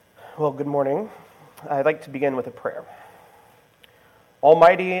Well, good morning. I'd like to begin with a prayer.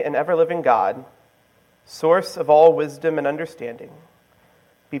 Almighty and ever-living God, source of all wisdom and understanding,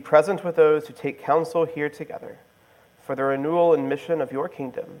 be present with those who take counsel here together for the renewal and mission of your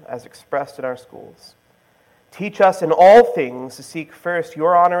kingdom as expressed in our schools. Teach us in all things to seek first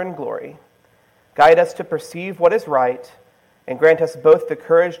your honor and glory. Guide us to perceive what is right, and grant us both the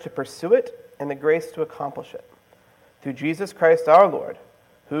courage to pursue it and the grace to accomplish it. Through Jesus Christ our Lord,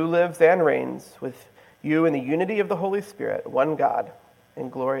 who lives and reigns with you in the unity of the Holy Spirit, one God, in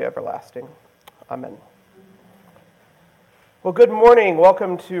glory everlasting. Amen. Well, good morning.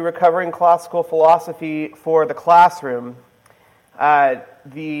 Welcome to Recovering Classical Philosophy for the Classroom.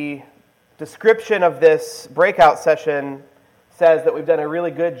 The description of this breakout session says that we've done a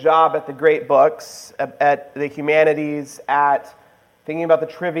really good job at the great books, at the humanities, at thinking about the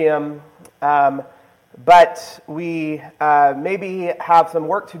trivium, but we maybe have some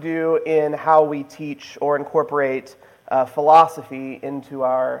work to do in how we teach or incorporate philosophy into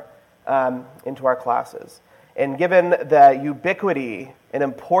our classes. And given the ubiquity and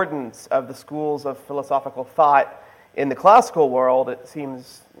importance of the schools of philosophical thought in the classical world, it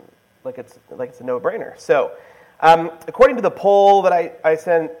seems like it's a no-brainer. So, according to the poll that I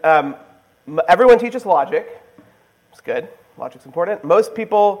sent, everyone teaches logic. It's good. Logic's important. Most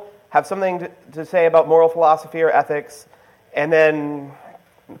people have something to say about moral philosophy or ethics, and then,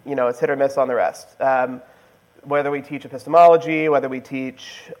 it's hit or miss on the rest. Whether we teach epistemology, whether we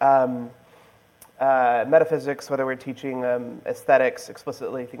teach metaphysics, whether we're teaching aesthetics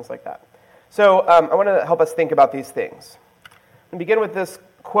explicitly, things like that. So I want to help us think about these things. And begin with this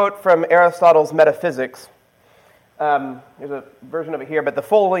quote from Aristotle's Metaphysics. There's a version of it here, but the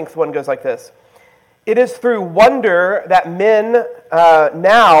full-length one goes like this. It is through wonder that men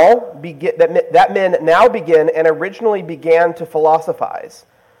now begin and originally began to philosophize,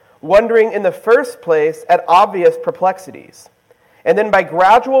 wondering in the first place at obvious perplexities, and then by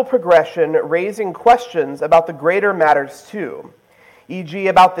gradual progression raising questions about the greater matters too, e.g.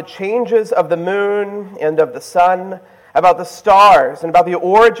 about the changes of the moon and of the sun, about the stars, and about the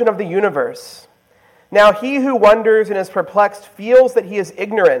origin of the universe. Now he who wonders and is perplexed feels that he is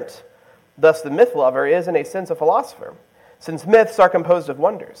ignorant. Thus the myth lover is, in a sense, a philosopher, since myths are composed of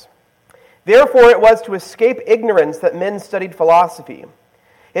wonders. Therefore it was to escape ignorance that men studied philosophy.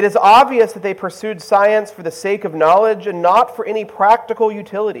 It is obvious that they pursued science for the sake of knowledge and not for any practical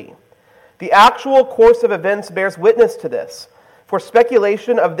utility. The actual course of events bears witness to this, for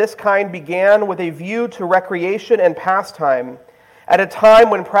speculation of this kind began with a view to recreation and pastime, at a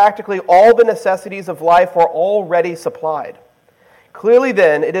time when practically all the necessities of life were already supplied. Clearly,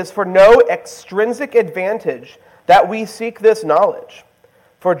 then, it is for no extrinsic advantage that we seek this knowledge.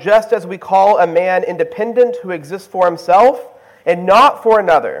 For just as we call a man independent who exists for himself and not for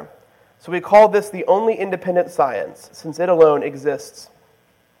another, so we call this the only independent science, since it alone exists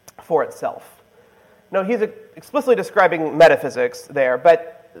for itself. No, he's explicitly describing metaphysics there,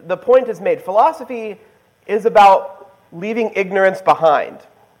 but the point is made. Philosophy is about leaving ignorance behind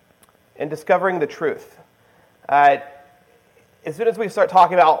and discovering the truth. As soon as we start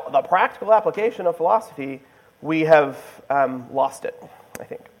talking about the practical application of philosophy, we have lost it, I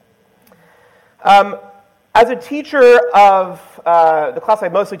think. As a teacher of the class I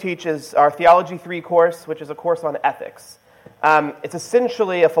mostly teach is our Theology 3 course, which is a course on ethics. It's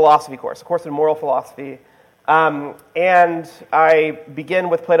essentially a philosophy course, a course in moral philosophy. And I begin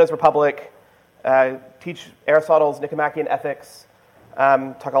with Plato's Republic, teach Aristotle's Nicomachean Ethics,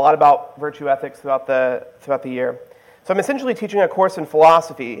 talk a lot about virtue ethics throughout the year. So I'm essentially teaching a course in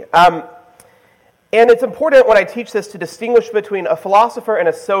philosophy. And it's important when I teach this to distinguish between a philosopher and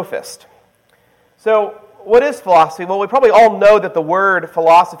a sophist. So what is philosophy? Well, we probably all know that the word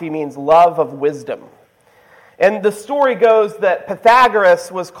philosophy means love of wisdom. And the story goes that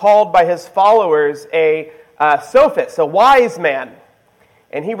Pythagoras was called by his followers a sophist, a wise man.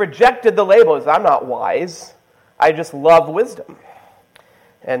 And he rejected the label. He said, I'm not wise. I just love wisdom.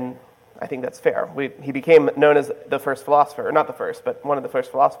 And I think that's fair. He became known as the first philosopher, or not the first, but one of the first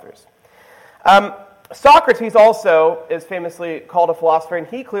philosophers. Socrates also is famously called a philosopher, and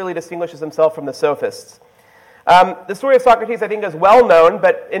he clearly distinguishes himself from the sophists. The story of Socrates, I think, is well known,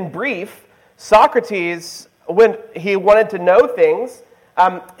 but in brief, Socrates, when he wanted to know things,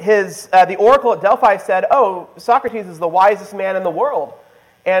 the oracle at Delphi said, "Oh, Socrates is the wisest man in the world."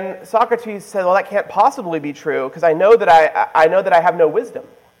 And Socrates said, "Well, that can't possibly be true, because I know that I have no wisdom.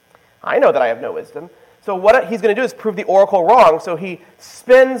 I know that I have no wisdom." So what he's going to do is prove the oracle wrong. So he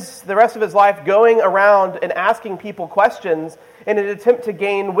spends the rest of his life going around and asking people questions in an attempt to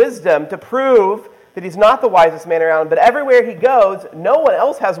gain wisdom, to prove that he's not the wisest man around, but everywhere he goes, no one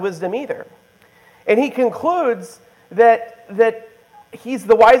else has wisdom either. And he concludes that he's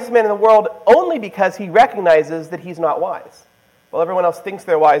the wisest man in the world only because he recognizes that he's not wise. Well, everyone else thinks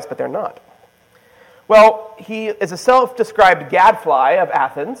they're wise, but they're not. Well, he is a self-described gadfly of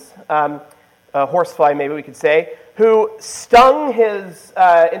Athens, a horsefly maybe we could say, who stung his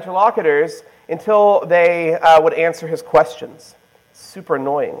interlocutors until they would answer his questions. Super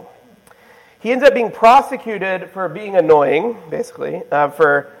annoying. He ends up being prosecuted for being annoying, basically,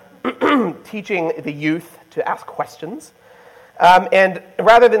 for teaching the youth to ask questions. And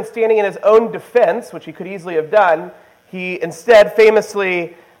rather than standing in his own defense, which he could easily have done, he instead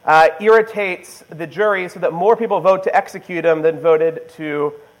famously irritates the jury so that more people vote to execute him than voted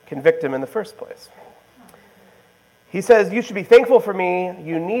to convict him in the first place. He says, "You should be thankful for me,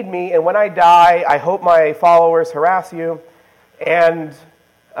 you need me, and when I die, I hope my followers harass you, and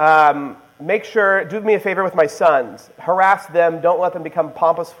make sure, do me a favor with my sons, harass them, don't let them become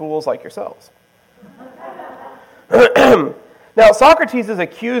pompous fools like yourselves." Now, Socrates'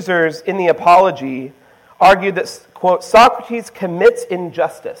 accusers in the Apology argued that, quote, Socrates commits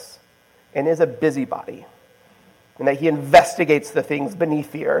injustice and is a busybody, and that he investigates the things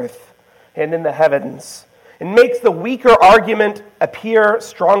beneath the earth and in the heavens, and makes the weaker argument appear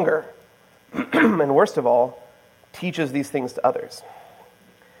stronger, and worst of all, teaches these things to others.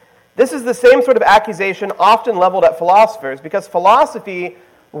 This is the same sort of accusation often leveled at philosophers, because philosophy,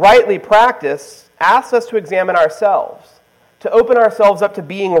 rightly practiced, asks us to examine ourselves, to open ourselves up to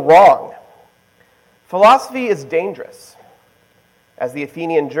being wrong. Philosophy is dangerous, as the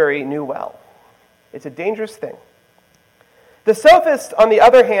Athenian jury knew well. It's a dangerous thing. The sophists, on the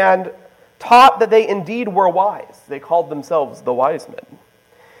other hand, taught that they indeed were wise. They called themselves the wise men,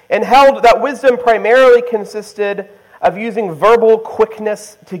 and held that wisdom primarily consisted of using verbal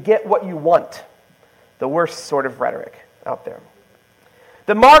quickness to get what you want, the worst sort of rhetoric out there.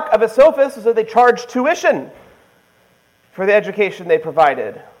 The mark of a sophist is that they charged tuition for the education they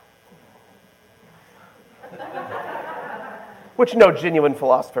provided, which no genuine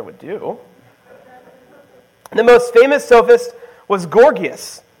philosopher would do. The most famous sophist was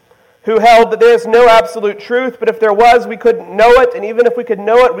Gorgias, who held that there is no absolute truth, but if there was, we couldn't know it, and even if we could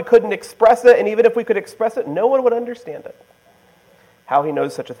know it, we couldn't express it, and even if we could express it, no one would understand it. How he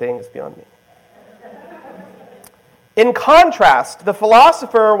knows such a thing is beyond me. In contrast, the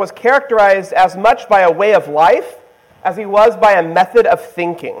philosopher was characterized as much by a way of life as he was by a method of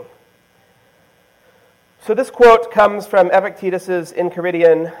thinking. So this quote comes from Epictetus'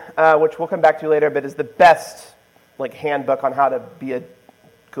 Enchiridion, which we'll come back to later, but is the best handbook on how to be a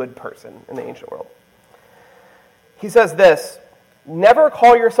good person in the ancient world. He says this: "Never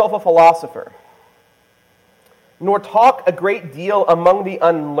call yourself a philosopher, nor talk a great deal among the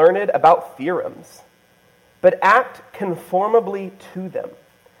unlearned about theorems, but act conformably to them,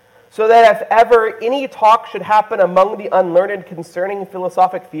 so that if ever any talk should happen among the unlearned concerning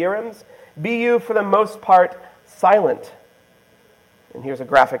philosophic theorems, be you for the most part silent." And here's a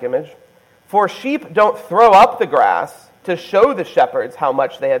graphic image. "For sheep don't throw up the grass to show the shepherds how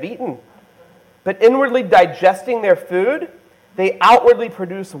much they have eaten, but inwardly digesting their food, they outwardly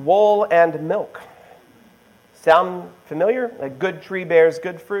produce wool and milk." Sound familiar? A good tree bears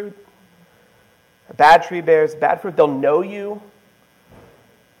good fruit. A bad tree bears bad fruit. They'll know you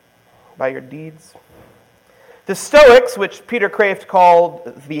by your deeds. The Stoics, which Peter Kraft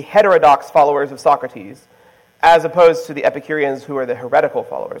called the heterodox followers of Socrates, as opposed to the Epicureans, who are the heretical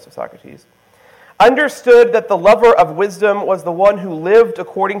followers of Socrates, understood that the lover of wisdom was the one who lived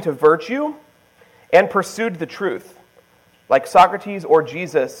according to virtue and pursued the truth, like Socrates or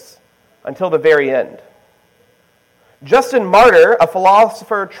Jesus, until the very end. Justin Martyr, a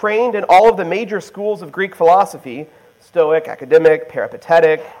philosopher trained in all of the major schools of Greek philosophy, Stoic, Academic,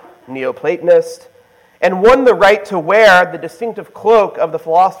 Peripatetic, Neoplatonist, and won the right to wear the distinctive cloak of the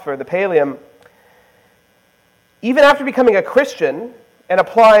philosopher, the pallium, even after becoming a Christian and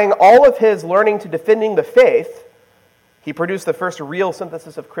applying all of his learning to defending the faith, he produced the first real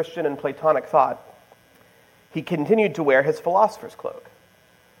synthesis of Christian and Platonic thought. He continued to wear his philosopher's cloak.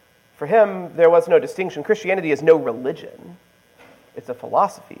 For him, there was no distinction. Christianity is no religion. It's a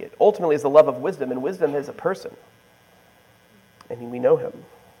philosophy. It ultimately is the love of wisdom, and wisdom is a person. And we know him.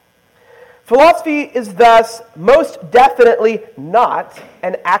 Philosophy is thus most definitely not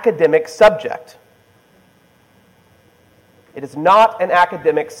an academic subject. It is not an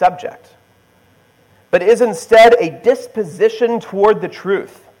academic subject, but is instead a disposition toward the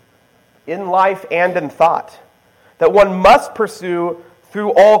truth in life and in thought that one must pursue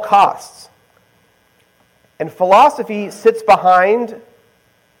through all costs. And philosophy sits behind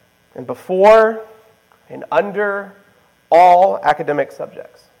and before and under all academic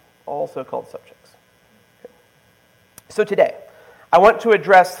subjects, all so-called subjects. Okay. So today, I want to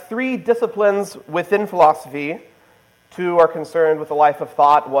address 3 disciplines within philosophy. 2 are concerned with the life of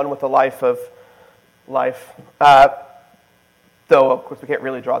thought, 1 with the life of life, though, of course, we can't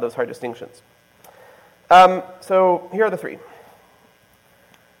really draw those hard distinctions. So here are the 3.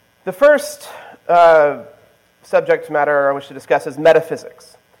 The first subject matter I wish to discuss is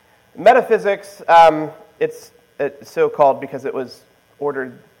metaphysics. Metaphysics, it's so called because it was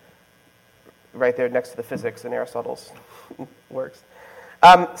ordered right there next to the physics in Aristotle's works.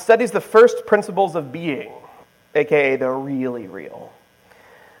 Studies the first principles of being, aka the really real.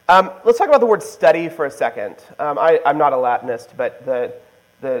 Let's talk about the word study for a second. I'm not a Latinist, but the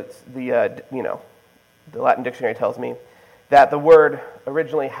Latin dictionary tells me that the word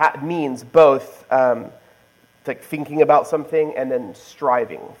originally means both like thinking about something and then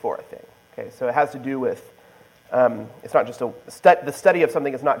striving for a thing. Okay, so it has to do with it's not just the study of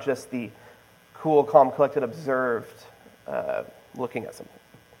something is not just the cool, calm, collected, observed looking at something.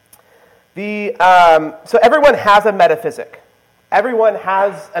 So everyone has a metaphysic. Everyone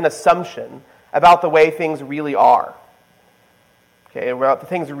has an assumption about the way things really are. Okay, about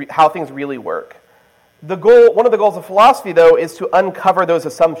how things really work. One of the goals of philosophy, though, is to uncover those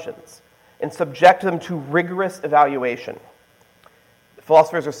assumptions and subject them to rigorous evaluation.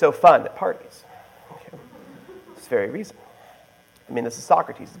 Philosophers are so fun at parties. Okay. This very reason. I mean, this is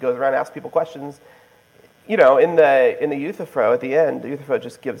Socrates. He goes around and asks people questions. You know, in the Euthyphro, at the end, the Euthyphro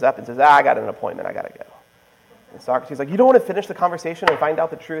just gives up and says, I got an appointment, I got to go. And Socrates is like, you don't want to finish the conversation and find out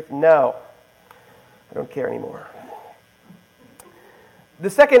the truth? No. I don't care anymore. The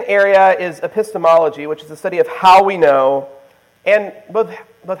second area is epistemology, which is the study of how we know, and both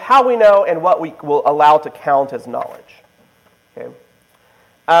how we know and what we will allow to count as knowledge. Okay.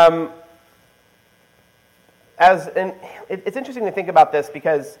 It's interesting to think about this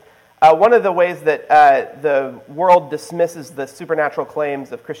because one of the ways that the world dismisses the supernatural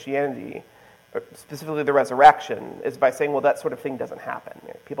claims of Christianity, or specifically the resurrection, is by saying, well, that sort of thing doesn't happen.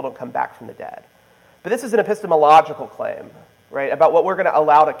 People don't come back from the dead. But this is an epistemological claim, right, about what we're going to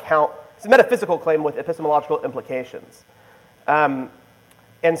allow to count. It's a metaphysical claim with epistemological implications.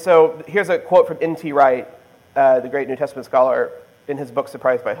 And so here's a quote from N.T. Wright, the great New Testament scholar, in his book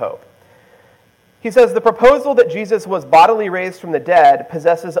Surprised by Hope. He says, the proposal that Jesus was bodily raised from the dead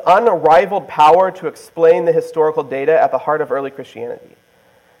possesses unrivaled power to explain the historical data at the heart of early Christianity.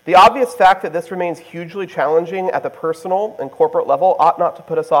 The obvious fact that this remains hugely challenging at the personal and corporate level ought not to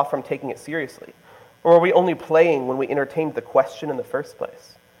put us off from taking it seriously. Or are we only playing when we entertained the question in the first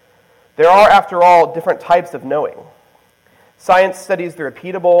place? There are, after all, different types of knowing. Science studies the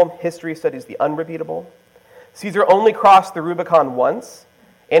repeatable, history studies the unrepeatable. Caesar only crossed the Rubicon once,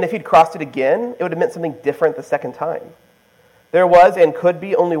 and if he'd crossed it again, it would have meant something different the second time. There was and could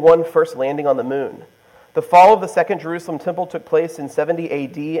be only one first landing on the moon. The fall of the Second Jerusalem Temple took place in 70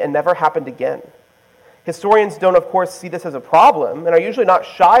 AD and never happened again. Historians don't, of course, see this as a problem and are usually not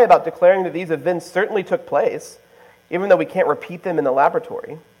shy about declaring that these events certainly took place, even though we can't repeat them in the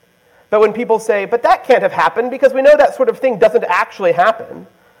laboratory. But when people say, but that can't have happened because we know that sort of thing doesn't actually happen,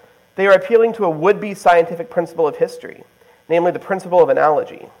 they are appealing to a would-be scientific principle of history, namely the principle of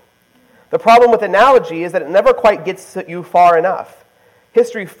analogy. The problem with analogy is that it never quite gets you far enough.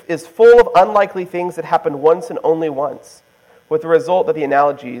 History is full of unlikely things that happen once and only once, with the result that the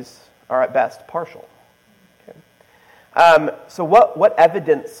analogies are at best partial. Okay. So what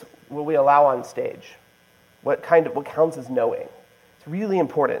evidence will we allow on stage? What counts as knowing? It's really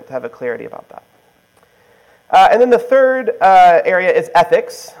important to have a clarity about that. And then the third area is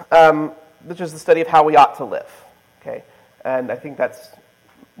ethics, which is the study of how we ought to live. Okay, and I think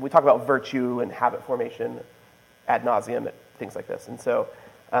we talk about virtue and habit formation ad nauseum at things like this, and so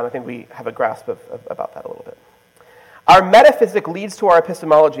I think we have a grasp about that a little bit. Our metaphysic leads to our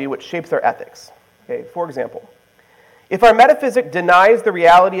epistemology, which shapes our ethics. Okay, for example, if our metaphysic denies the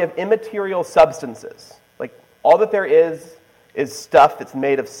reality of immaterial substances, like all that there is stuff that's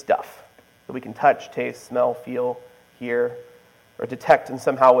made of stuff that we can touch, taste, smell, feel, hear, or detect in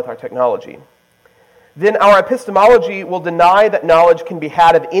somehow with our technology, then our epistemology will deny that knowledge can be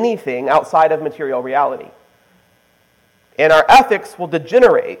had of anything outside of material reality. And our ethics will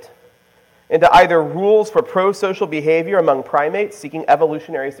degenerate into either rules for pro-social behavior among primates seeking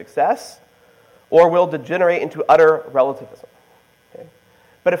evolutionary success, or will degenerate into utter relativism. Okay?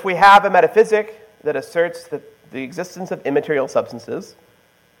 But if we have a metaphysic that asserts that the existence of immaterial substances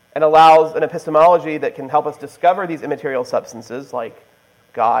and allows an epistemology that can help us discover these immaterial substances like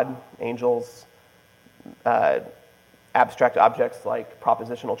God, angels, abstract objects like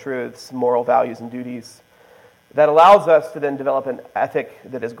propositional truths, moral values and duties, that allows us to then develop an ethic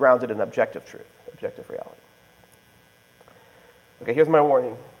that is grounded in objective truth, objective reality. Okay, here's my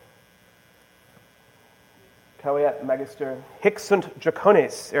warning. Caveat magister hic sunt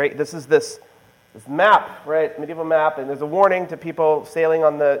dracones, right? This is this map, right? Medieval map, and there's a warning to people sailing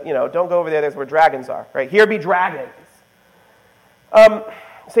on the, don't go over there, there's where dragons are, right? Here be dragons.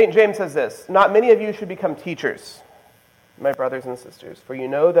 St. James says this, not many of you should become teachers, my brothers and sisters, for you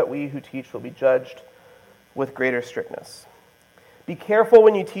know that we who teach will be judged with greater strictness. Be careful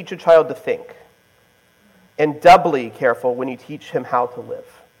when you teach a child to think, and doubly careful when you teach him how to live.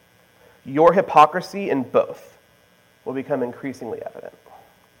 Your hypocrisy in both will become increasingly evident.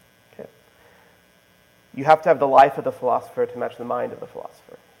 Okay. You have to have the life of the philosopher to match the mind of the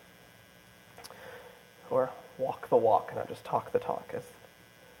philosopher. Or walk the walk, not just talk the talk, as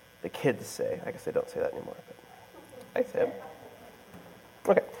the kids say. I guess they don't say that anymore, but I say it.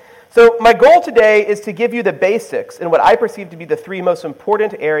 Okay. So my goal today is to give you the basics in what I perceive to be the three most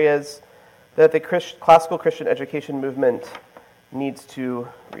important areas that the classical Christian education movement needs to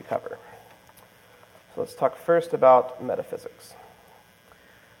recover. So let's talk first about metaphysics.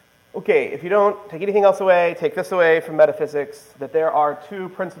 Okay, if you don't take anything else away, take this away from metaphysics, that there are two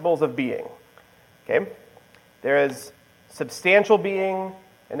principles of being. Okay? There is substantial being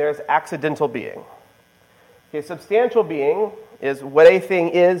and there is accidental being. Okay, substantial being is what a thing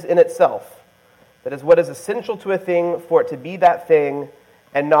is in itself. That is what is essential to a thing for it to be that thing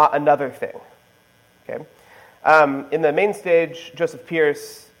and not another thing. Okay? In the main stage, Joseph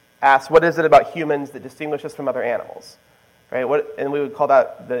Pearce asks, what is it about humans that distinguish us from other animals? Right? And we would call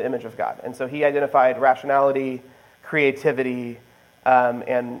that the image of God. And so he identified rationality, creativity,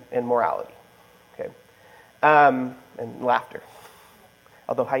 and morality. Okay? And laughter.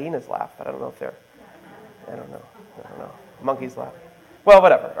 Although hyenas laugh, but I don't know if they're... I don't know. Monkeys laugh. Well,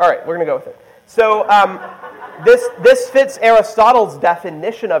 whatever. All right, we're going to go with it. So this fits Aristotle's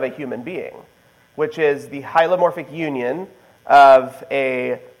definition of a human being, which is the hylomorphic union of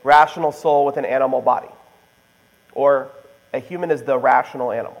a rational soul with an animal body. Or a human is the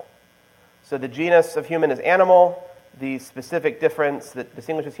rational animal. So the genus of human is animal. The specific difference that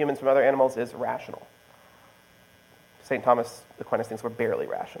distinguishes humans from other animals is rational. St. Thomas Aquinas thinks we're barely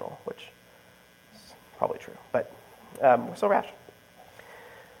rational, which is probably true, but we're still rational.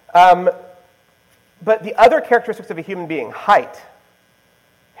 But the other characteristics of a human being, height,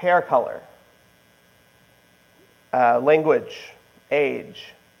 hair color, language,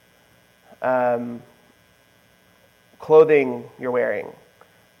 age, clothing you're wearing,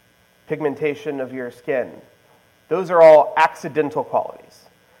 pigmentation of your skin, those are all accidental qualities.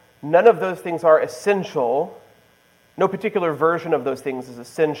 None of those things are essential. No particular version of those things is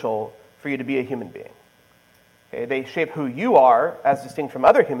essential for you to be a human being. Okay, they shape who you are as distinct from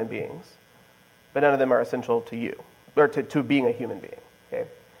other human beings, but none of them are essential to you, or to being a human being. Okay?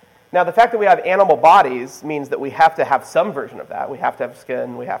 Now, the fact that we have animal bodies means that we have to have some version of that. We have to have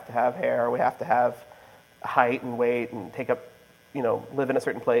skin, we have to have hair, we have to have height and weight and take up, live in a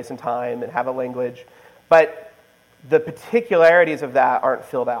certain place and time and have a language. But the particularities of that aren't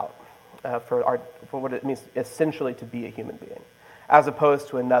filled out for what it means essentially to be a human being, as opposed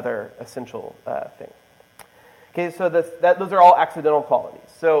to another essential thing. Okay, so those are all accidental qualities.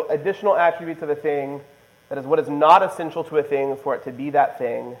 So additional attributes of a thing, that is what is not essential to a thing for it to be that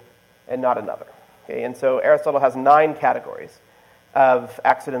thing and not another. Okay, and so Aristotle has 9 categories of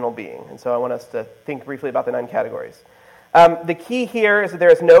accidental being. And so I want us to think briefly about the 9 categories. The key here is that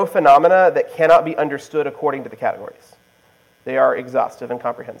there is no phenomena that cannot be understood according to the categories. They are exhaustive and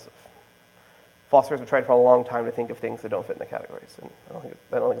comprehensive. Philosophers have tried for a long time to think of things that don't fit in the categories, and I don't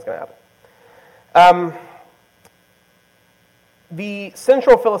think it's going to happen. The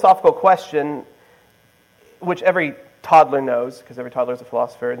central philosophical question, which every toddler knows, because every toddler is a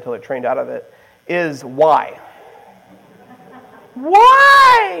philosopher until they're trained out of it, is why?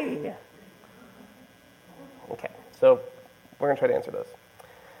 Why? Okay, so we're going to try to answer those.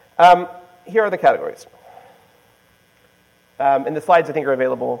 Here are the categories. And the slides, I think, are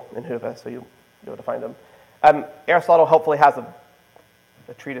available in Whova, so you'll be able to find them. Aristotle helpfully has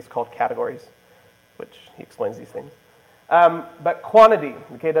a treatise called Categories, which he explains these things. But quantity,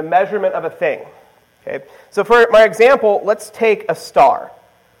 okay, the measurement of a thing. Okay, so for my example, let's take a star.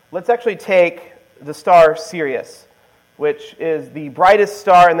 Let's actually take the star Sirius, which is the brightest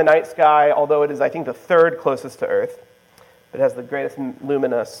star in the night sky, although it is, I think, the 3rd closest to Earth. It has the greatest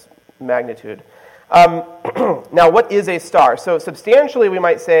luminous magnitude. Now, what is a star? So substantially, we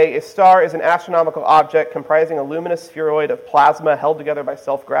might say a star is an astronomical object comprising a luminous spheroid of plasma held together by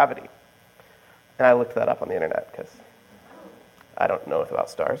self-gravity. And I looked that up on the internet because I don't know about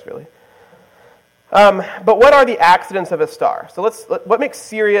stars, really. But what are the accidents of a star? So what makes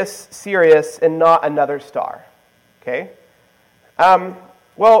Sirius Sirius and not another star? Okay.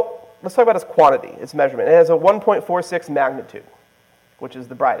 Well, let's talk about its quantity, its measurement. It has a 1.46 magnitude, which is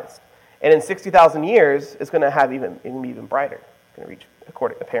the brightest. And in 60,000 years, it's going to have even brighter. It's going to reach,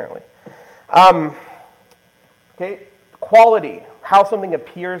 apparently. Okay, quality, how something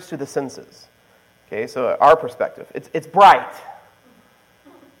appears to the senses. Okay, so our perspective, it's bright.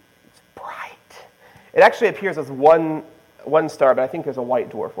 It's bright. It actually appears as one star, but I think there's a white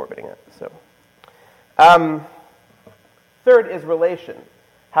dwarf orbiting it. So, third is relation,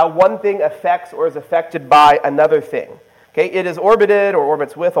 how one thing affects or is affected by another thing. Okay, it is orbited or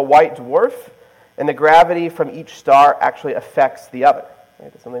orbits with a white dwarf, and the gravity from each star actually affects the other.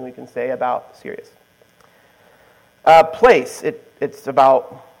 Right? That's something we can say about Sirius. Place, it's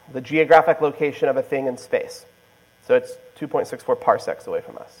about the geographic location of a thing in space. So it's 2.64 parsecs away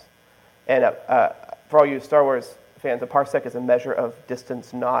from us. And for all you Star Wars fans, a parsec is a measure of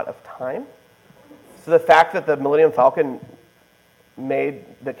distance, not of time. So the fact that the Millennium Falcon made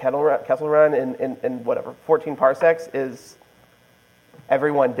the Kessel Run in 14 parsecs is,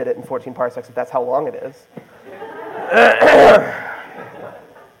 everyone did it in 14 parsecs if that's how long it is.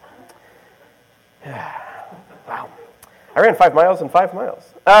 Wow. I ran 5 miles in 5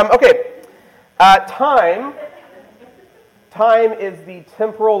 miles. Okay. Time is the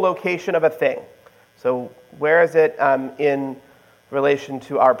temporal location of a thing. So where is it in relation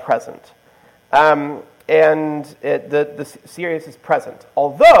to our present? And the Sirius is present.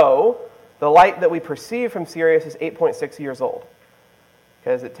 Although the light that we perceive from Sirius is 8.6 years old,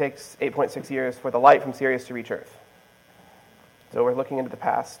 because it takes 8.6 years for the light from Sirius to reach Earth. So we're looking into the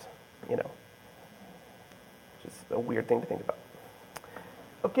past, which is a weird thing to think about.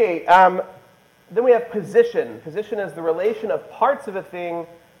 Okay, then we have position. Position is the relation of parts of a thing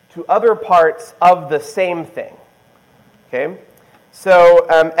to other parts of the same thing. Okay? So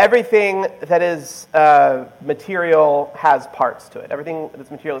everything that is material has parts to it. Everything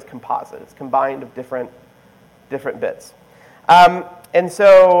that's material is composite. It's combined of different bits. And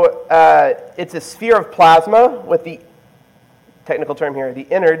so it's a sphere of plasma with the, technical term here, the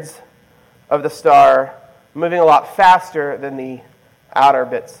innards of the star moving a lot faster than the outer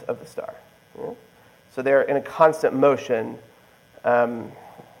bits of the star. Yeah? So they're in a constant motion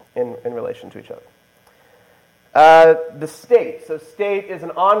in relation to each other. The state. So state is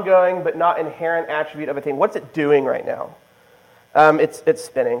an ongoing but not inherent attribute of a thing. What's it doing right now? It's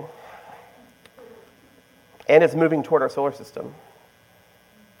spinning. And it's moving toward our solar system.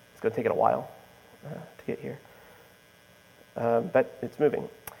 It's going to take it a while to get here. But it's moving.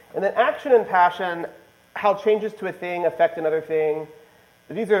 And then action and passion, how changes to a thing affect another thing.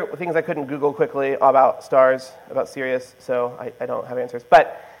 These are things I couldn't Google quickly about stars, about Sirius, so I don't have answers.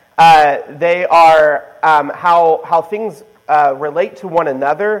 But they are how things relate to one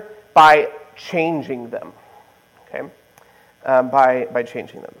another by changing them. Okay, by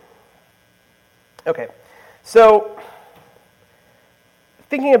changing them. Okay, so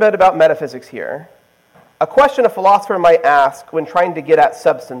thinking a bit about metaphysics here, a question a philosopher might ask when trying to get at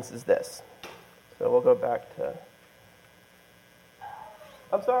substance is this. So we'll go back to.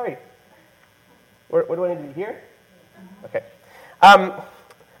 I'm sorry. What do I need to do here? Okay.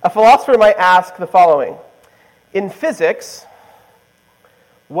 A philosopher might ask the following: in physics,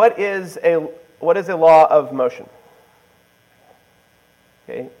 what is a law of motion?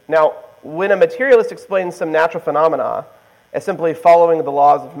 Okay. Now, when a materialist explains some natural phenomena as simply following the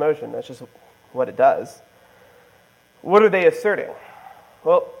laws of motion, that's just what it does. What are they asserting?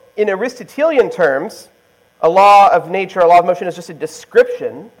 Well, in Aristotelian terms, a law of nature, a law of motion is just a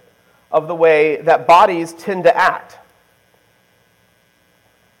description of the way that bodies tend to act.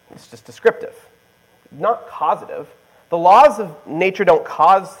 It's just descriptive, not causative. The laws of nature don't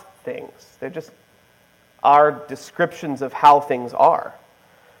cause things. They're just our descriptions of how things are.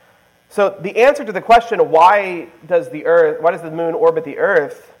 So the answer to the question, why does the moon orbit the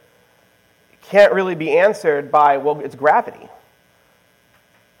Earth, can't really be answered by, well, it's gravity.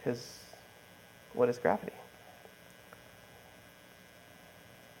 Because what is gravity?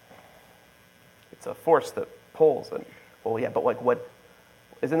 It's a force that pulls. And, well, yeah, but like what?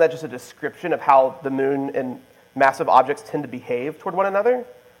 Isn't that just a description of how the moon and massive objects tend to behave toward one another?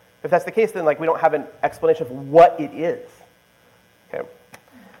 If that's the case, then like we don't have an explanation of what it is. Okay.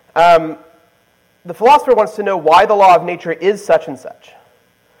 The philosopher wants to know why the law of nature is such and such.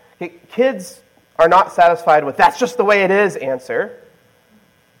 Okay, kids are not satisfied with "that's just the way it is" answer.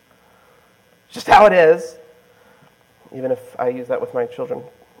 It's just how it is. Even if I use that with my children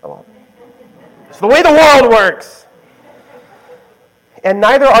a lot. It's the way the world works. And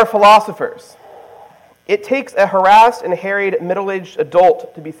neither are philosophers. It takes a harassed and harried middle-aged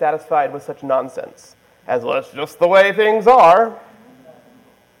adult to be satisfied with such nonsense as, well, it's just the way things are.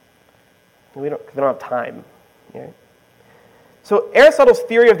 We don't have time. Right? So Aristotle's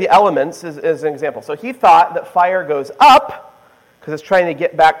theory of the elements is an example. So he thought that fire goes up because it's trying to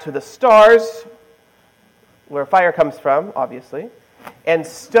get back to the stars, where fire comes from, obviously. And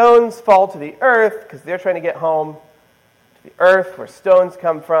stones fall to the earth because they're trying to get home to the earth, where stones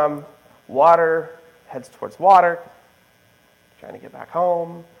come from. Water heads towards water, trying to get back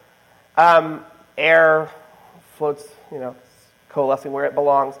home. Air floats, coalescing where it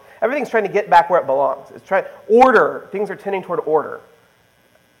belongs. Everything's trying to get back where it belongs. Order. Things are tending toward order.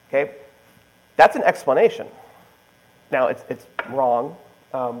 Okay? That's an explanation. Now, it's wrong,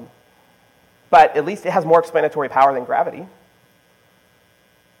 but at least it has more explanatory power than gravity.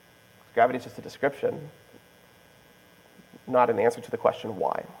 Gravity is just a description, not an answer to the question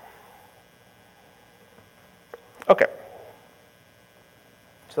why. Okay.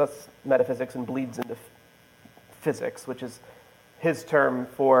 So that's metaphysics and bleeds into physics, which is his term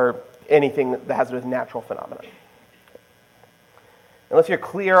for anything that has to do with natural phenomena. Unless you're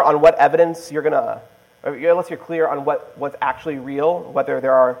clear on what evidence unless you're clear on what's actually real, whether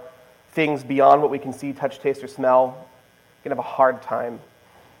there are things beyond what we can see, touch, taste, or smell, you're going to have a hard time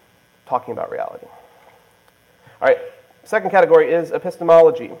talking about reality. All right, second category is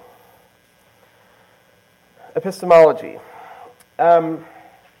epistemology. Epistemology.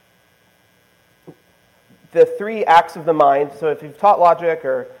 The three acts of the mind. So if you've taught logic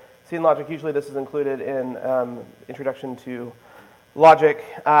or seen logic, usually this is included in Introduction to Logic.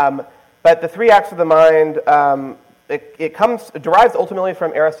 But the three acts of the mind, it derives ultimately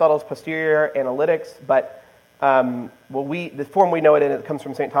from Aristotle's posterior analytics, but the form we know it in, it comes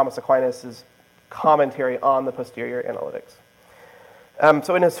from St. Thomas Aquinas' commentary on the posterior analytics.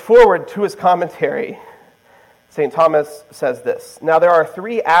 So in his foreword to his commentary, St. Thomas says this: "Now there are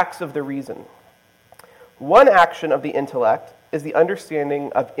three acts of the reason. One action of the intellect is the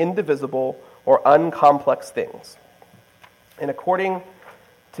understanding of indivisible or uncomplex things. And according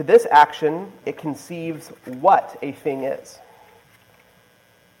to this action, it conceives what a thing is.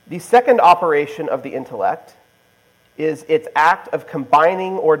 The second operation of the intellect is its act of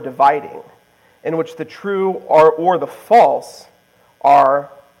combining or dividing, in which the true or the false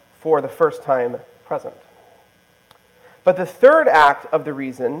are for the first time present. But the third act of the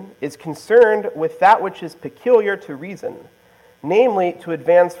reason is concerned with that which is peculiar to reason, namely to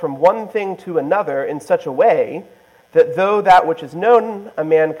advance from one thing to another in such a way that though that which is known, a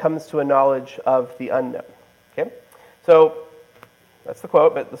man comes to a knowledge of the unknown." Okay? So that's the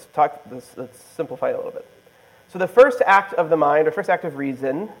quote, but let's simplify it a little bit. So the first act of the mind, or first act of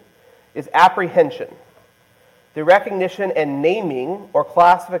reason, is apprehension, the recognition and naming or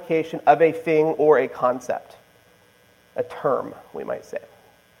classification of a thing or a concept. A term, we might say.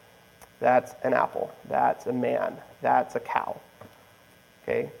 That's an apple. That's a man. That's a cow.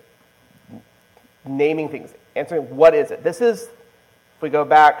 Okay? Naming things. Answering, what is it? This is, if we go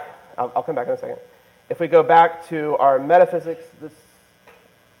back, I'll come back in a second. If we go back to our metaphysics, this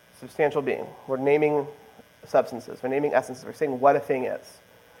substantial being, we're naming substances. We're naming essences. We're saying what a thing is.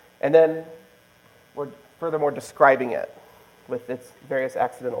 And then we're furthermore describing it with its various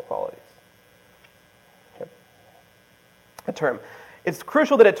accidental qualities. A term. It's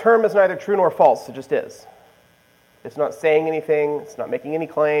crucial that a term is neither true nor false. It just is. It's not saying anything. It's not making any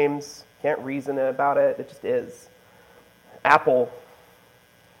claims. Can't reason about it. It just is. Apple,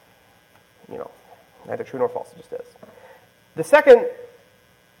 neither true nor false. It just is. The second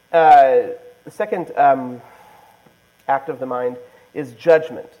act of the mind is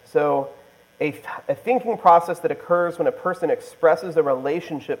judgment. So a thinking process that occurs when a person expresses a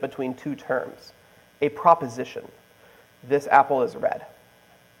relationship between two terms, a proposition. This apple is red.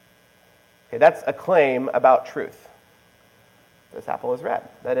 Okay, that's a claim about truth. This apple is red.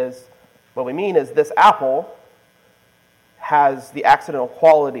 That is, what we mean is this apple has the accidental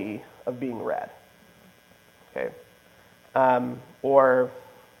quality of being red. Okay?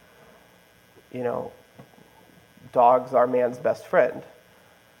 Dogs are man's best friend.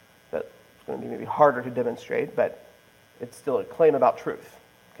 That's going to be maybe harder to demonstrate, but it's still a claim about truth.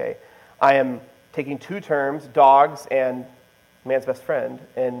 Okay? I am taking two terms, dogs and man's best friend,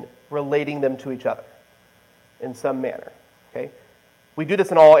 and relating them to each other in some manner. Okay? We do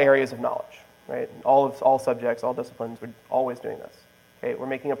this in all areas of knowledge, right? All subjects, all disciplines, we're always doing this. Okay? We're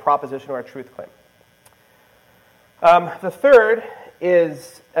making a proposition or a truth claim. The third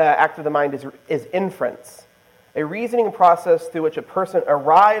act of the mind is inference, a reasoning process through which a person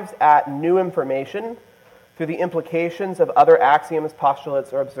arrives at new information through the implications of other axioms,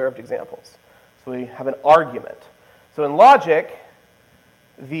 postulates, or observed examples. So we have an argument. So in logic,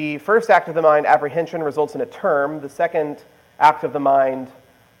 the first act of the mind, apprehension, results in a term. The second act of the mind,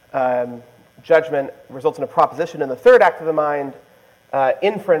 judgment, results in a proposition. And the third act of the mind,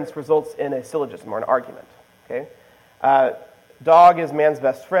 inference, results in a syllogism or an argument. Okay? Dog is man's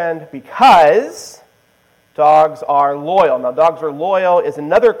best friend because dogs are loyal. Now, dogs are loyal is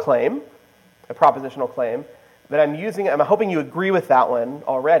another claim, a propositional claim, but I'm hoping you agree with that one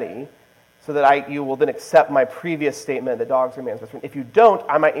already, so that you will then accept my previous statement that dogs are man's best friend. If you don't,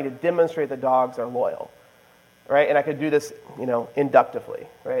 I might need to demonstrate that dogs are loyal, right? And I could do this, inductively,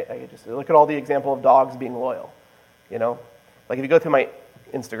 right? I could just look at all the example of dogs being loyal, Like if you go through my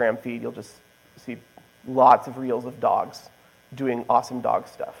Instagram feed, you'll just see lots of reels of dogs doing awesome dog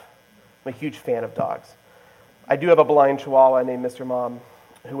stuff. I'm a huge fan of dogs. I do have a blind Chihuahua named Mr. Mom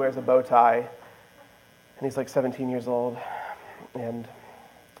who wears a bow tie, and he's like 17 years old, and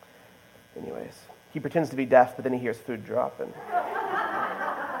anyways, he pretends to be deaf, but then he hears food drop, and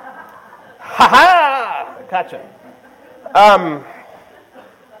ha-ha! Gotcha.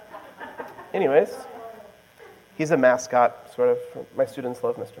 Anyways, he's a mascot, sort of. My students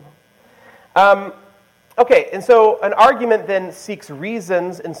love Mr. Mom. Okay, and so an argument then seeks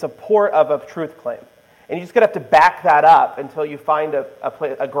reasons in support of a truth claim. And you just have to back that up until you find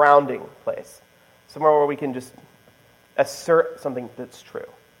a grounding place, somewhere where we can just assert something that's true.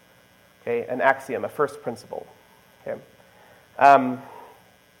 Okay, an axiom, a first principle. Okay,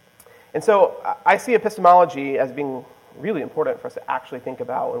 and so I see epistemology as being really important for us to actually think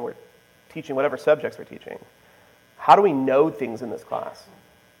about when we're teaching whatever subjects we're teaching. How do we know things in this class?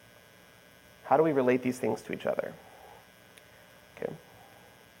 How do we relate these things to each other? Okay.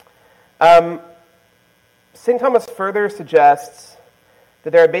 St. Thomas further suggests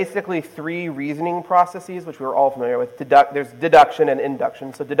that there are basically three reasoning processes, which we're all familiar with. There's deduction and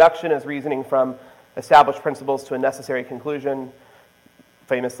induction. So deduction is reasoning from established principles to a necessary conclusion.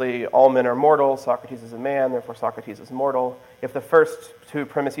 Famously, all men are mortal, Socrates is a man, therefore Socrates is mortal. If the first two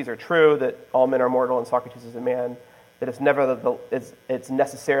premises are true, that all men are mortal and Socrates is a man, that it's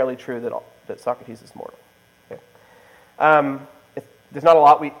necessarily true that Socrates is mortal. Okay. There's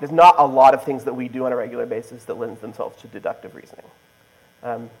not a lot of things that we do on a regular basis that lends themselves to deductive reasoning.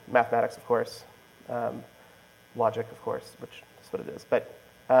 Mathematics, of course, logic, of course, which is what it is. But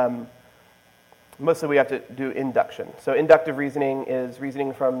mostly we have to do induction. So inductive reasoning is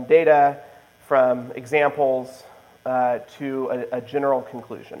reasoning from data, from examples, to a general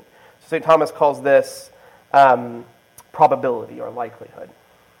conclusion. So St. Thomas calls this probability or likelihood.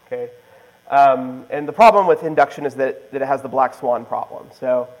 Okay. And the problem with induction is that it has the black swan problem.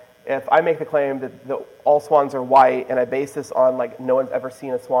 So if I make the claim that all swans are white, and I base this on no one's ever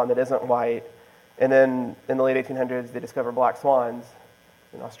seen a swan that isn't white, and then in the late 1800s they discover black swans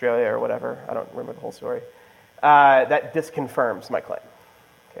in Australia or whatever, I don't remember the whole story, that disconfirms my claim.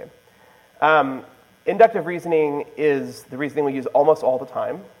 Okay. Inductive reasoning is the reasoning we use almost all the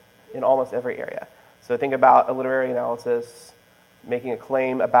time in almost every area. So think about a literary analysis, making a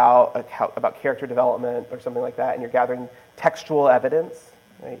claim about character development or something like that, and you're gathering textual evidence,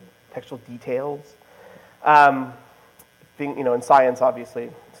 right? Textual details. In science, obviously,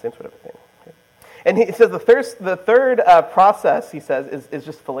 same sort of thing. Okay. And he says the third process, he says, is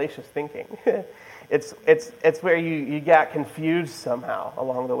just fallacious thinking. it's where you got confused somehow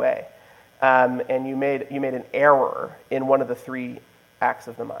along the way, and you made an error in one of the three acts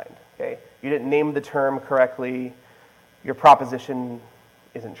of the mind. Okay, you didn't name the term correctly. Your proposition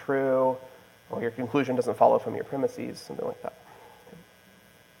isn't true, or your conclusion doesn't follow from your premises, something like that.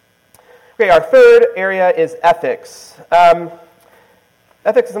 Okay, our third area is ethics.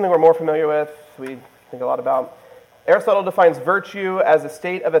 Ethics is something we're more familiar with, we think a lot about. Aristotle defines virtue as a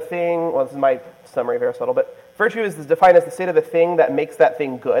state of a thing, well, this is my summary of Aristotle, but virtue is defined as the state of a thing that makes that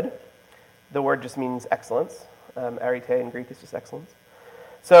thing good. The word just means excellence. Arete in Greek is just excellence.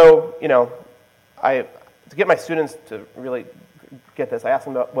 So, to get my students to really get this, I asked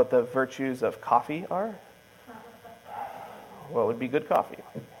them about what the virtues of coffee are. What would be good coffee?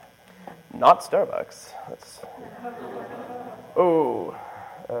 Not Starbucks.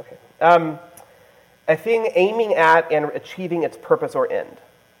 Okay. A thing aiming at and achieving its purpose or end.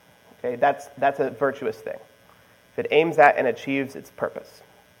 Okay, that's a virtuous thing. If it aims at and achieves its purpose.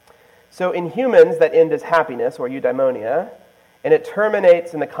 So in humans, that end is happiness, or eudaimonia, and it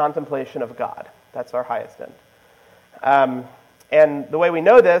terminates in the contemplation of God. That's our highest end. And the way we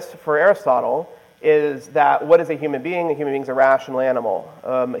know this for Aristotle is that what is a human being? A human being is a rational animal.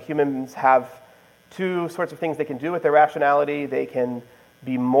 Humans have two sorts of things they can do with their rationality. They can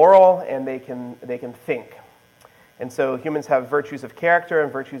be moral and they can think. And so humans have virtues of character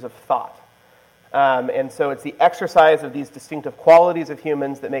and virtues of thought. And so it's the exercise of these distinctive qualities of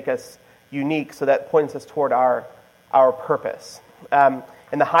humans that make us unique, so that points us toward our purpose. And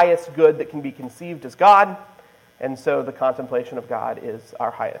the highest good that can be conceived is God, and so the contemplation of God is our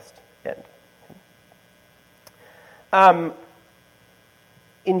highest end.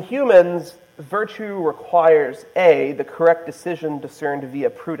 In humans, virtue requires A, the correct decision discerned via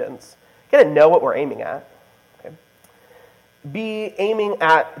prudence. You got to know what we're aiming at. Okay? B, aiming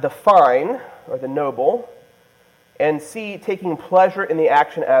at the fine, or the noble. And C, taking pleasure in the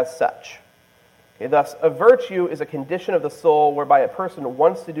action as such. Okay, thus, a virtue is a condition of the soul whereby a person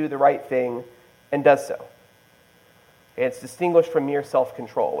wants to do the right thing and does so. Okay, it's distinguished from mere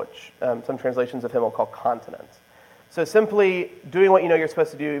self-control, which some translations of him will call continence. So simply doing what you know you're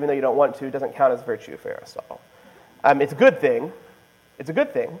supposed to do, even though you don't want to, doesn't count as virtue for Aristotle. It's a good thing. It's a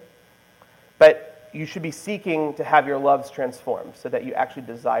good thing. But you should be seeking to have your loves transformed so that you actually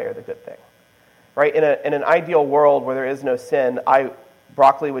desire the good thing. Right? In an ideal world where there is no sin,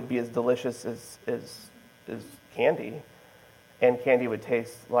 broccoli would be as delicious as candy, and candy would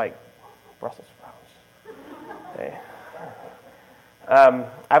taste like Brussels sprouts. Okay. I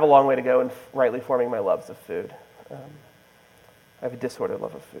have a long way to go in rightly forming my loves of food. I have a disordered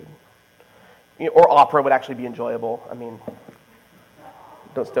love of food. Or opera would actually be enjoyable. I mean,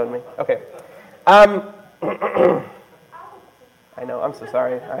 don't stone me. Okay. I know. I'm so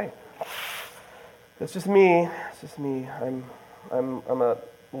sorry. It's just me. It's just me. I'm a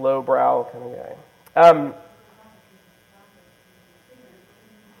lowbrow kind of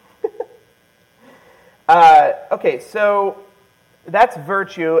guy. Okay, so that's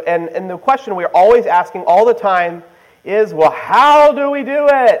virtue, and the question we're always asking all the time is, well, how do we do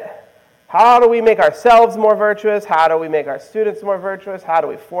it? How do we make ourselves more virtuous? How do we make our students more virtuous? How do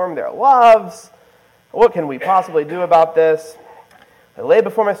we form their loves? What can we possibly do about this? I lay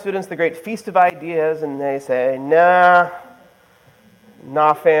before my students the great feast of ideas, and they say, nah,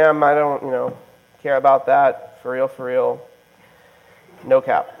 fam, I don't, care about that. For real. No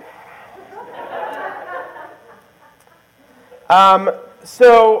cap.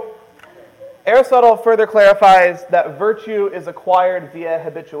 So Aristotle further clarifies that virtue is acquired via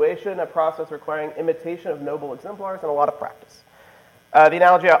habituation, a process requiring imitation of noble exemplars and a lot of practice. The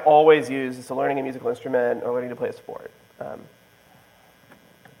analogy I always use is to learning a musical instrument or learning to play a sport.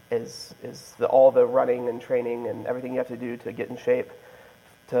 All the running and training and everything you have to do to get in shape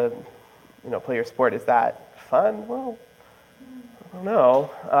to play your sport. Is that fun? Well, I don't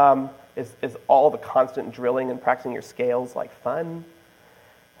know. Is all the constant drilling and practicing your scales like fun?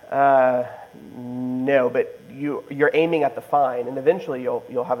 No, but you're aiming at the fine, and eventually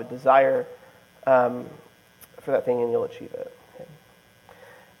you'll have a desire for that thing, and you'll achieve it. Okay.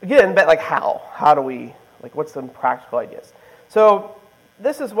 Again, but how? How do we what's some practical ideas? So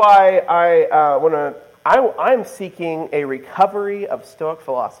this is why I'm seeking a recovery of Stoic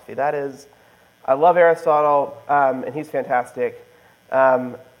philosophy. That is, I love Aristotle, and he's fantastic.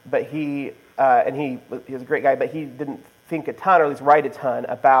 But he was a great guy, but he didn't think a ton, or at least write a ton,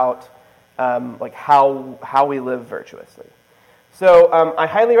 about how we live virtuously. So I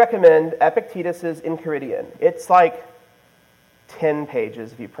highly recommend Epictetus's Enchiridion. It's like 10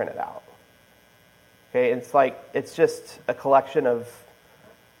 pages if you print it out. Okay, it's just a collection of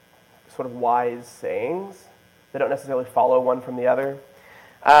sort of wise sayings. They don't necessarily follow one from the other,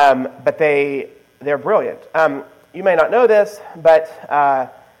 but they're brilliant. You may not know this, but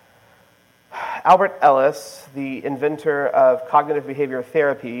Albert Ellis, the inventor of cognitive behavior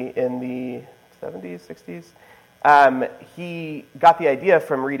therapy in the 70s, 60s, he got the idea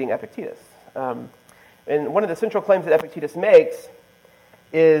from reading Epictetus. And one of the central claims that Epictetus makes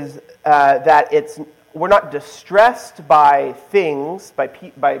is that we're not distressed by things, by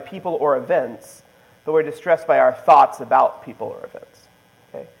people or events, but we're distressed by our thoughts about people or events.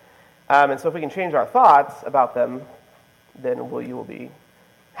 Okay? And so if we can change our thoughts about them, then you will be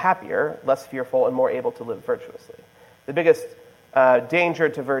happier, less fearful, and more able to live virtuously. The biggest danger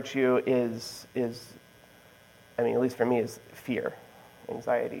to virtue is, at least for me, is fear,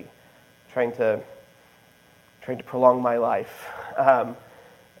 anxiety, trying to prolong my life.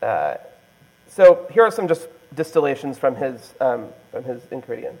 So here are some just distillations from his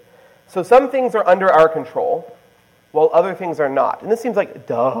Enchiridion. So some things are under our control, while other things are not. And this seems like,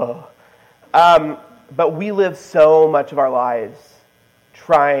 duh. But we live so much of our lives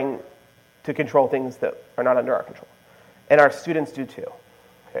trying to control things that are not under our control. And our students do too.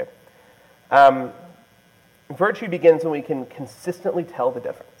 Okay. Virtue begins when we can consistently tell the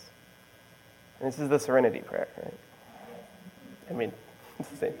difference. And this is the Serenity Prayer, right? It's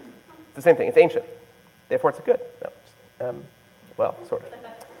the same thing. It's ancient. therefore it's good. No. Well, sort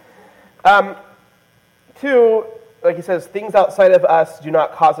of. 2, like he says, things outside of us do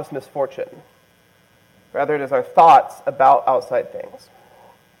not cause us misfortune. Rather, it is our thoughts about outside things.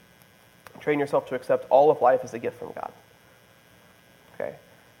 Train yourself to accept all of life as a gift from God. Okay.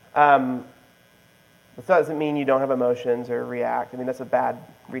 This doesn't mean you don't have emotions or react. I mean, that's a bad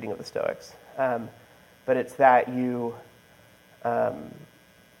reading of the Stoics. But it's that you have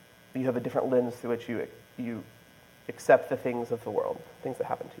a different lens through which you accept the things of the world, things that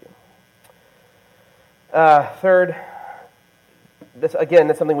happen to you. 3rd, this again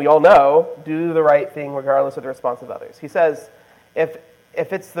is something we all know: do the right thing regardless of the response of others. He says, if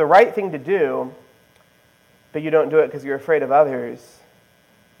it's the right thing to do, but you don't do it because you're afraid of others,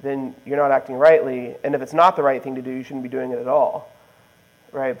 then you're not acting rightly. And if it's not the right thing to do, you shouldn't be doing it at all,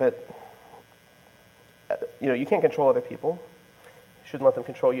 right? But you can't control other people. You shouldn't let them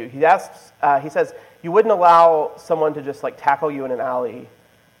control you. He says, you wouldn't allow someone to just tackle you in an alley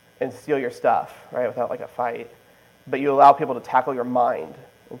and steal your stuff, right, without a fight. But you allow people to tackle your mind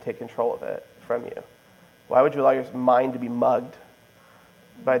and take control of it from you. Why would you allow your mind to be mugged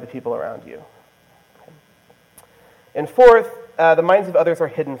by the people around you? Okay. And 4th, the minds of others are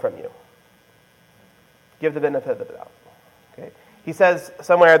hidden from you. Give the benefit of the doubt. Okay. He says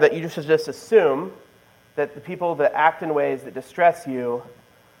somewhere that you should just assume that the people that act in ways that distress you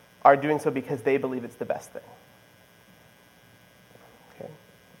are doing so because they believe it's the best thing. Okay.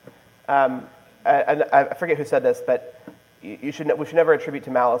 And I forget who said this, but we should never attribute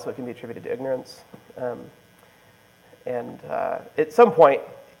to malice what can be attributed to ignorance. And at some point,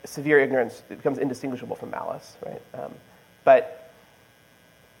 severe ignorance becomes indistinguishable from malice, right? But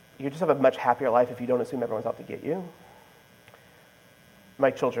you just have a much happier life if you don't assume everyone's out to get you. My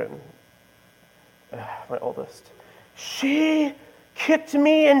children, my oldest, she kicked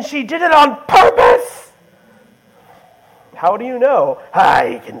me and she did it on purpose. How do you know?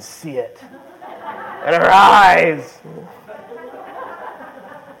 I can see it. And her eyes.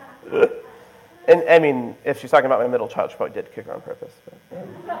 And I mean, if she's talking about my middle child, she probably did kick her on purpose. But,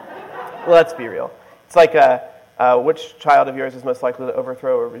 let's be real. It's like, which child of yours is most likely to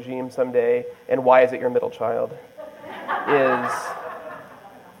overthrow a regime someday, and why is it your middle child?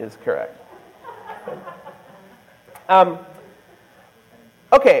 Is correct.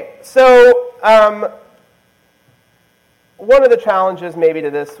 Okay, so one of the challenges maybe to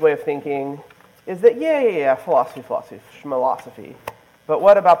this way of thinking is that, philosophy. But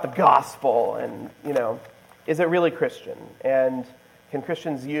what about the gospel? And, is it really Christian? And can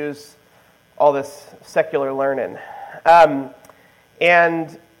Christians use all this secular learning? We're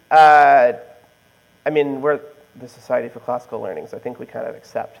the Society for Classical Learning, so I think we kind of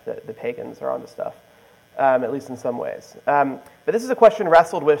accept that the pagans are onto stuff, at least in some ways. But this is a question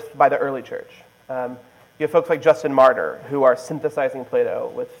wrestled with by the early church. You have folks like Justin Martyr, who are synthesizing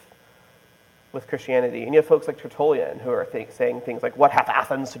Plato with Christianity. And you have folks like Tertullian, who are saying things like, what hath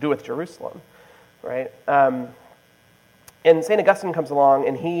Athens to do with Jerusalem? Right? And St. Augustine comes along,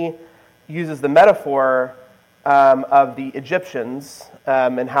 and he uses the metaphor of the Egyptians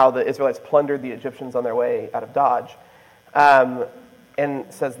and how the Israelites plundered the Egyptians on their way out of Dodge, and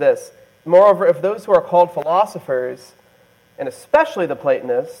says this: moreover, if those who are called philosophers, and especially the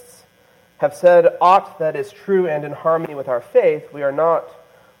Platonists, have said aught that is true and in harmony with our faith, we are not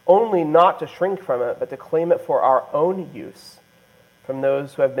only not to shrink from it, but to claim it for our own use from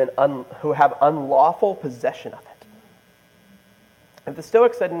those who have unlawful possession of it. If the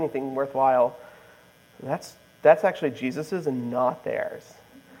Stoics said anything worthwhile, that's actually Jesus's and not theirs.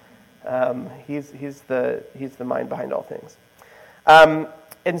 He's the mind behind all things.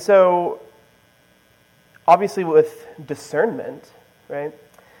 And so, obviously, with discernment, right?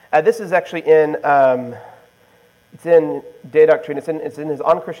 This is actually in De Doctrine. It's in his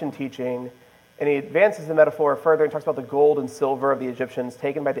On Christian Teaching, and he advances the metaphor further and talks about the gold and silver of the Egyptians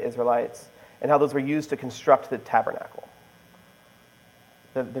taken by the Israelites and how those were used to construct the tabernacle,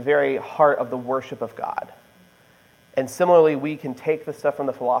 the very heart of the worship of God. And similarly, we can take the stuff from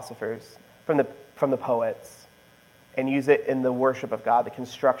the philosophers, from the poets, and use it in the worship of God, the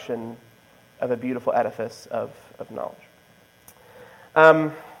construction of a beautiful edifice of knowledge.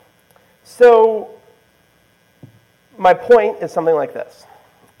 So my point is something like this.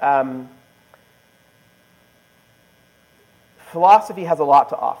 Philosophy has a lot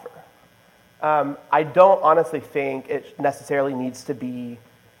to offer. I don't honestly think it necessarily needs to be,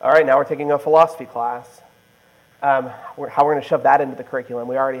 all right, now we're taking a philosophy class. How we're going to shove that into the curriculum.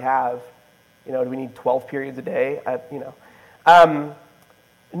 We already have, do we need 12 periods a day?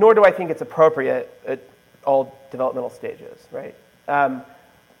 Nor do I think it's appropriate at all developmental stages, right?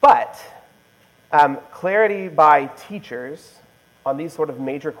 But Clarity by teachers on these sort of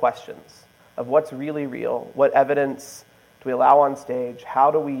major questions of what's really real, what evidence do we allow on stage,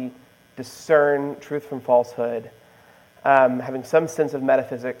 how do we discern truth from falsehood, having some sense of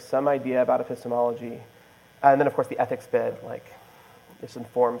metaphysics, some idea about epistemology, and then of course the ethics bit, like this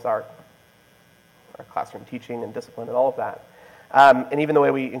informs our classroom teaching and discipline and all of that. And even the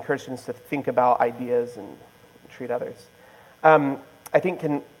way we encourage students to think about ideas and treat others, I think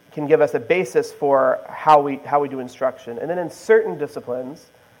can give us a basis for how we do instruction. And then in certain disciplines,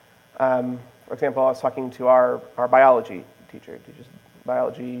 for example, I was talking to our biology teacher, teaches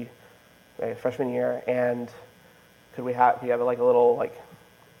biology freshman year, and we have like a little like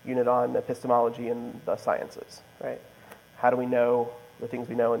unit on epistemology and the sciences, right? How do we know the things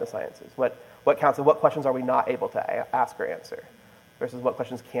we know in the sciences? What counts, and what questions are we not able to ask or answer versus what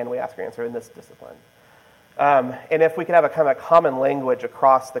questions can we ask or answer in this discipline? And if we could have a kind of a common language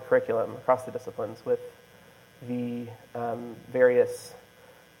across the curriculum, across the disciplines, with the various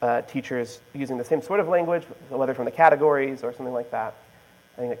teachers using the same sort of language, whether from the categories or something like that,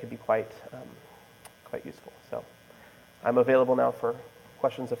 I think that could be quite useful. So I'm available now for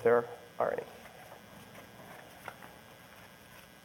questions if there are any.